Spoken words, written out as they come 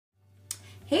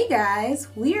Hey guys,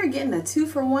 we are getting a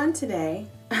 2-for-1 today.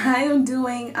 I am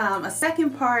doing a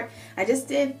second part. I just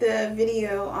did the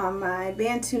video on my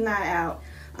Bantu Knot Out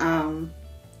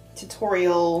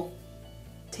tutorial,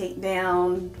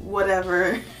 takedown,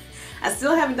 whatever. I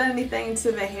still haven't done anything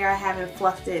to the hair. I haven't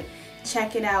fluffed it.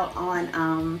 Check it out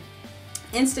on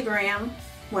Instagram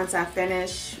once I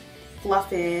finish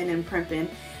fluffing and primping.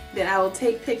 Then I will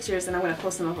take pictures and I'm going to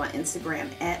post them up on Instagram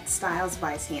at Styles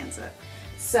by Tanza.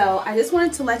 So I just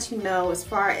wanted to let you know, as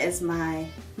far as my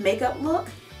makeup look,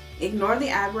 ignore the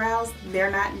eyebrows,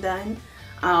 they're not done,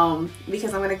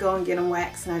 because I'm going to go and get them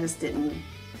waxed, and I just didn't,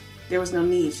 there was no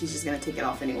need, she's just going to take it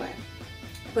off anyway.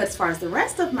 But as far as the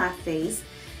rest of my face,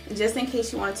 just in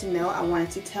case you wanted to know, I wanted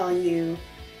to tell you,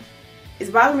 it's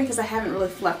bothering me because I haven't really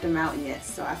fluffed them out yet,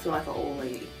 so I feel like an old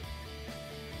lady.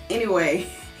 Anyway,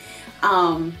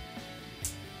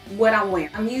 what I'm wearing.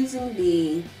 I'm using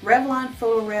the Revlon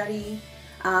Photo Ready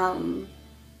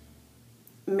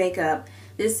makeup.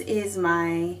 This is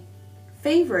my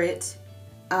favorite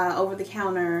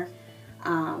over-the-counter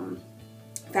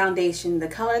foundation. The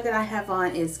color that I have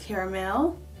on is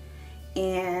Caramel,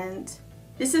 and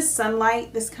this is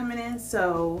Sunlight that's coming in,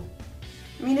 so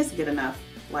I mean, it's good enough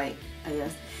light, I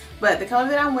guess. But the color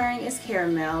that I'm wearing is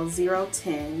Caramel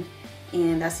 010,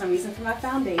 and that's what I'm using for my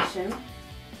foundation.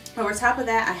 Over top of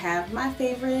that, I have my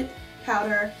favorite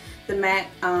powder, the MAC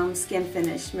Skin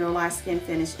Finish, Mineralized Skin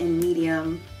Finish in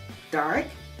medium dark.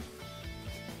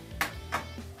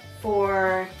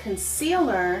 For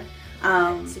concealer,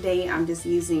 today I'm just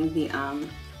using the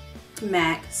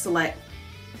MAC Select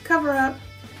Cover Up.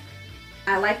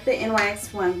 I like the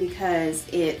NYX one because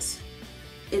it's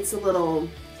a little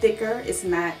thicker. It's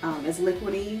not as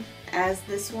liquidy as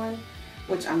this one,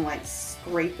 which I'm like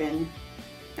scraping.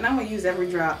 And I'm going to use every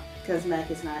drop because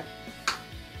MAC is not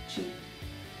cheap.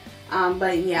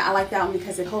 But yeah, I like that one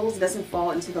because it holds, doesn't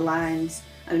fall into the lines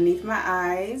underneath my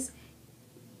eyes.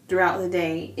 Throughout the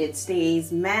day, it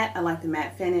stays matte. I like the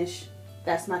matte finish.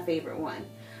 That's my favorite one.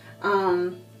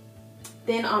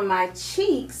 Then on my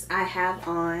cheeks, I have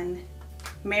on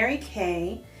Mary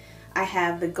Kay. I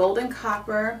have the Golden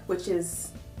Copper, which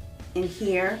is in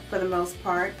here for the most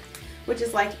part, which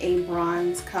is like a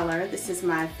bronze color. This is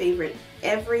my favorite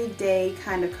everyday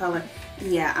kind of color.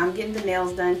 Yeah, I'm getting the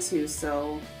nails done too,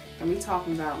 so I'm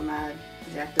talking about my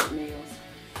jacked up nails.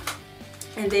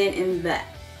 And then in the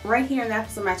right here in the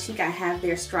apples of my cheek, I have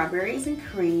their Strawberries and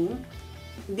Cream.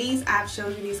 These, I've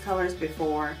showed you these colors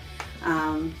before.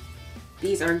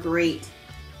 These are great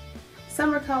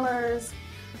summer colors.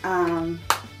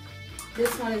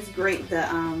 This one is great.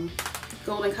 The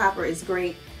Golden Copper is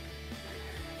great.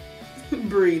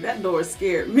 Breathe, that door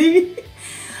scared me.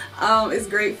 It's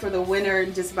great for the winter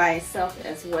just by itself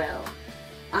as well.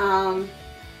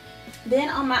 Then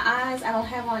on my eyes, I don't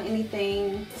have on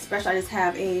anything special. I just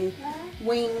have a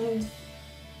winged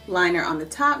liner on the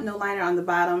top, no liner on the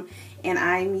bottom, and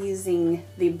I'm using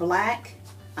the black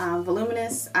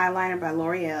voluminous eyeliner by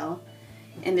L'Oreal,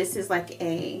 and this is like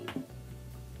a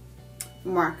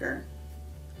marker.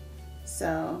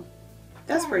 So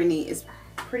that's pretty neat. It's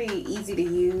pretty easy to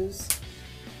use.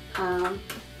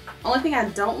 Only thing I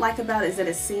don't like about it is that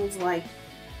it seems like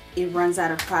it runs out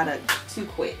of product too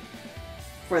quick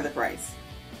for the price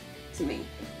to me.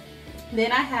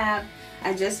 Then I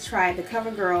just tried the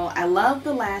CoverGirl. I love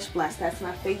the Lash Blast. That's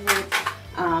my favorite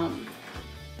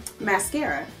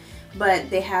mascara. But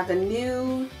they have the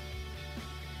new,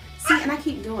 see, and I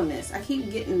keep doing this. I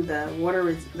keep getting the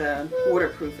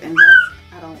waterproof, and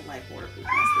I don't like waterproof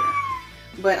mascara.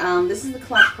 But this is the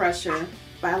Clump Crusher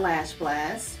by Lash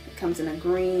Blast. It comes in a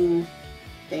green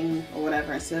thing or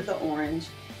whatever instead of the orange.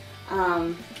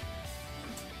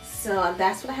 So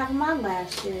that's what I have on my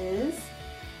lashes.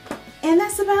 And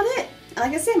that's about it.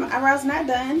 Like I said, my eyebrows are not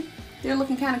done. They're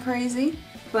looking kind of crazy,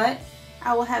 but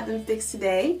I will have them fixed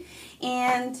today.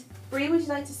 And Bree, would you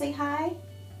like to say hi?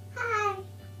 Hi.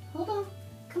 Hold on.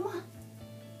 Come on.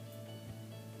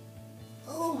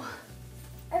 Oh.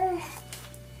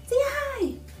 Say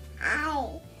hi.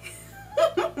 Hi.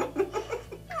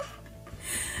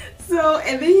 So,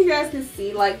 and then you guys can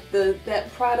see like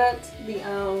that product,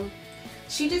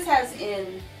 she just has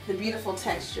in the Beautiful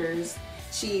Textures.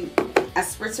 I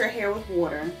spritz her hair with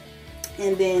water,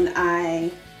 and then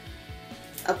I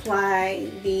apply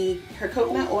her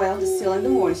coconut oil to seal in the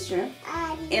moisture,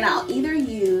 and I'll either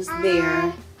use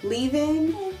their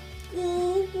leave-in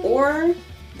or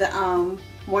the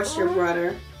moisture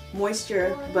butter,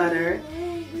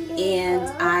 and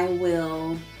I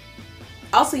will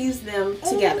also use them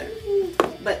together.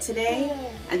 But today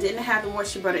I didn't have the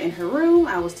moisture butter in her room.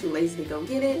 I was too lazy to go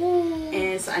get it,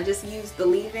 and so I just used the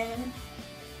leave-in.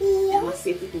 And let's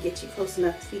see if we can get you close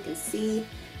enough so you can see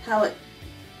how it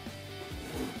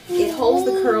holds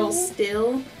the curls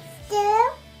still.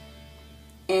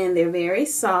 And they're very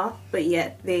soft, but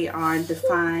yet they are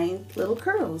defined little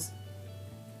curls.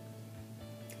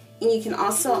 And you can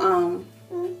also,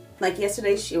 like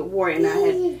yesterday she wore it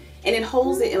and it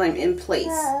holds it like in place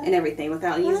and everything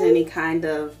without using any kind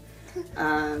of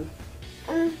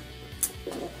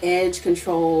edge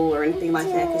control or anything like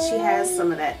that, because she has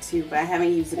some of that too, but I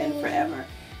haven't used it in forever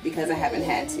because I haven't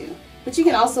had to. But you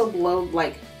can also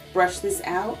brush this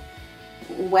out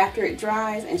after it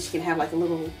dries, and she can have like a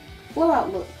little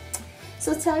blowout look.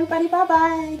 So tell everybody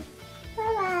bye-bye.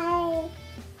 Bye-bye.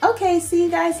 Okay, see you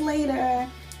guys later.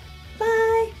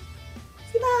 Bye.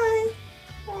 Say bye.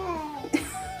 Bye.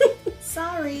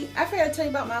 Sorry, I forgot to tell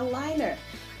you about my liner.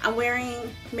 I'm wearing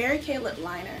Mary Kay lip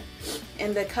liner,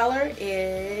 and the color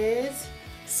is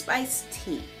Spiced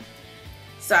Tea.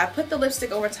 So I put the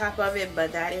lipstick over top of it,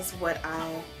 but that is what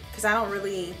because I don't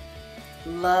really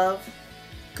love,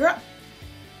 girl,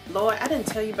 Lord, I didn't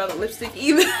tell you about the lipstick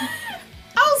either.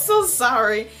 I'm so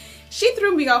sorry. She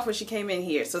threw me off when she came in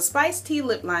here. So Spiced Tea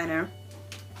lip liner,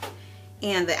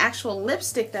 and the actual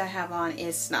lipstick that I have on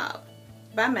is Snob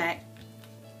by MAC.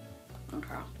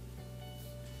 Okay.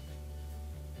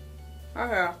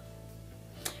 Okay.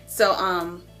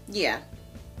 So, yeah.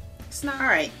 It's not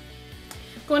alright.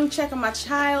 Going to check on my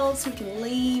child so we can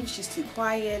leave. She's too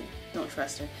quiet. Don't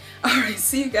trust her. Alright,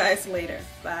 see you guys later.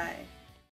 Bye.